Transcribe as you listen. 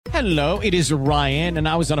Hello, it is Ryan, and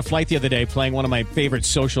I was on a flight the other day playing one of my favorite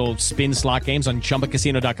social spin slot games on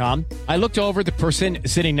ChumbaCasino.com. I looked over at the person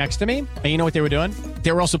sitting next to me, and you know what they were doing?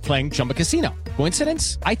 They were also playing Chumba Casino.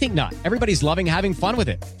 Coincidence? I think not. Everybody's loving having fun with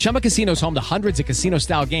it. Chumba Casino is home to hundreds of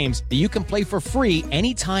casino-style games that you can play for free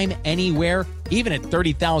anytime, anywhere, even at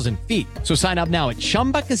 30,000 feet. So sign up now at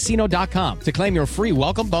ChumbaCasino.com to claim your free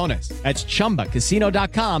welcome bonus. That's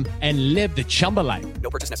ChumbaCasino.com and live the Chumba life. No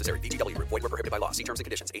purchase necessary. VGW. Void where prohibited by law. See terms and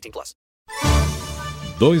conditions. 18+.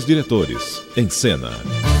 Dois diretores, em cena.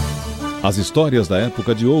 As histórias da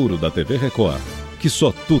época de ouro da TV Record, que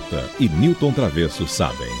só Tuta e Newton Travesso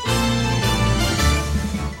sabem.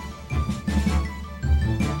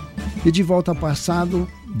 E de volta ao passado,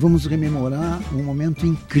 vamos rememorar um momento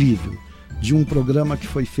incrível de um programa que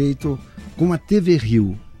foi feito com a TV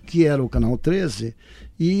Rio, que era o Canal 13,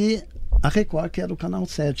 e a Record, que era o Canal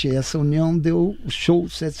 7. E essa união deu o Show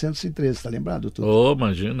 713, tá lembrado, Tuta? Oh,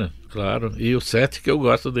 imagina, claro. E o 7 que eu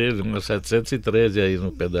gosto dele, o 713 aí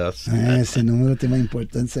no pedaço. Esse número tem uma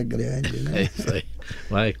importância grande, né? É isso aí.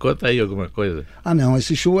 Vai, conta aí alguma coisa. Não,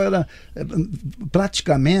 esse show era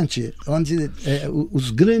praticamente onde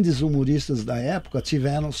os grandes humoristas da época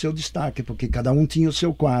tiveram seu destaque, porque cada um tinha o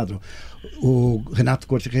seu quadro. O Renato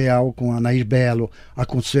Corte Real com a Nair Belo, a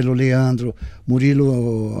Consuelo Leandro,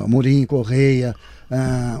 Murilo Amorim Correia.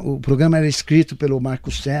 O programa era escrito pelo Marco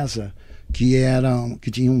César,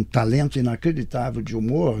 que tinha um talento inacreditável de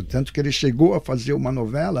humor, tanto que ele chegou a fazer uma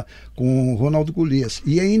novela com o Ronaldo Golias.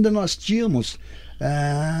 E ainda nós tínhamos,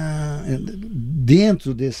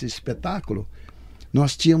 dentro desse espetáculo,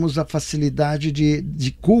 nós tínhamos a facilidade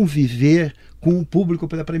de conviver com o público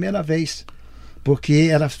pela primeira vez. Porque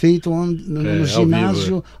era feito no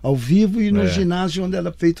ginásio, ao vivo, e no ginásio onde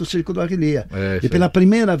era feito o Circo do Arrelia. E pela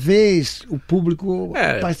primeira vez o público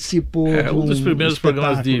participou de um dos primeiros espetáculo.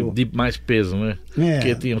 programas de mais peso, né?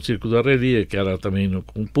 Porque tinha o Circo do Arrelia, que era também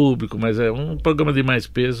com o público, mas é um programa de mais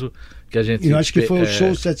peso que a gente... Eu acho que foi o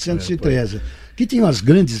Show 713. Que tinha as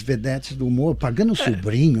grandes vedetes do humor. Pagano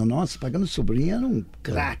Sobrinho, nossa, Pagano Sobrinho era um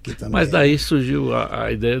craque também. Mas daí surgiu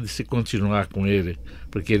a ideia de se continuar com ele,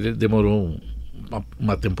 porque ele demorou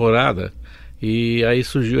uma temporada, e aí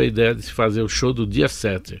surgiu a ideia de se fazer o show do dia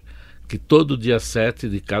 7, que todo dia 7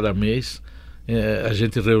 de cada mês a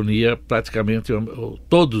gente reunia praticamente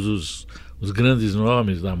todos os grandes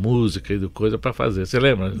nomes da música e do coisa para fazer. Você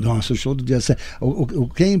lembra? Nossa, o show do dia 7. O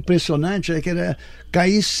que é impressionante é que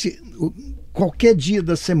caísse qualquer dia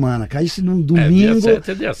da semana, caísse num domingo.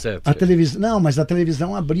 Dia 7. A televisão, não, mas a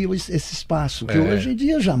televisão abriu esse espaço, que hoje em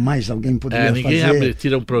dia jamais alguém poderia ninguém fazer.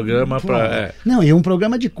 tira um programa para... Não, e um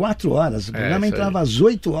programa de 4 horas. O programa entrava às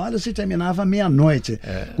 8 horas e terminava à meia-noite.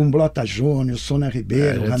 Com Blota Júnior, Sônia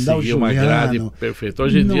Ribeiro, Randall Juliano. Uma grade perfeita.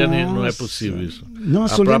 Hoje em dia não é possível isso.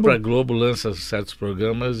 Nossa, a própria Globo lança certos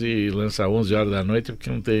programas e lança 11 horas da noite porque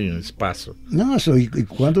não tem espaço. Nossa, e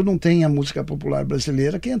quando não tem a música popular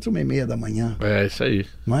brasileira, que entra 1h30 da manhã. É isso aí.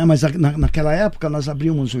 Não é? Mas naquela época nós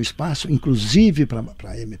abrimos um espaço, inclusive para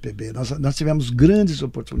a MPB. Nós tivemos grandes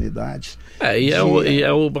oportunidades. E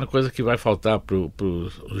é uma coisa que vai faltar para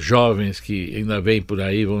os jovens que ainda vêm por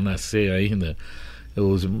aí, vão nascer ainda,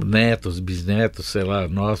 os netos, bisnetos, sei lá,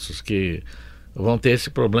 nossos, que vão ter esse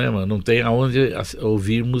problema. Não tem aonde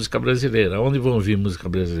ouvir música brasileira. Aonde vão ouvir música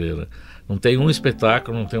brasileira? Não tem um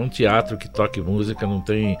espetáculo, não tem um teatro que toque música, não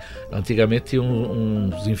tem... Antigamente tinha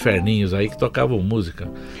uns inferninhos aí que tocavam música.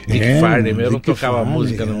 Dick Farney mesmo tocava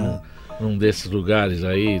música num desses lugares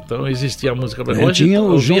aí. Então existia a música brasileira. Hoje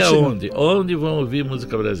ouvia onde vão ouvir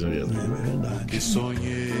música brasileira? É verdade. Que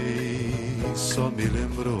sonhei, só me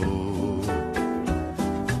lembrou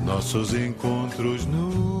nossos encontros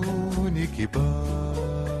no Nick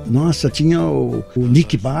Bar. Nossa, tinha o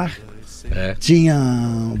Nick Bar. Tinha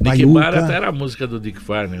Baiuca. Nick Bar até era a música do Dick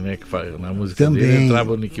Farney, né? Que na música também dele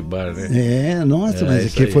entrava o Nick Bar, né?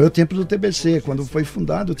 Mas que foi o tempo do TBC, quando foi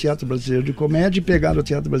fundado o Teatro Brasileiro de Comédia, e pegaram o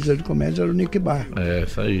Teatro Brasileiro de Comédia, era o Nick Bar.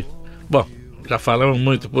 Isso aí. Bom, já falamos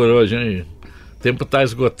muito por hoje, hein? O tempo está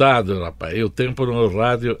esgotado, rapaz. E o tempo no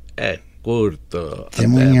rádio é curto. Até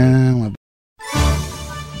amanhã.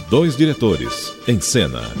 Dois diretores, em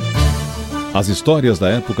cena. As histórias da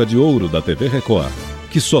época de ouro da TV Record,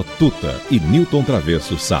 que só Tuta e Newton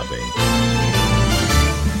Travesso sabem.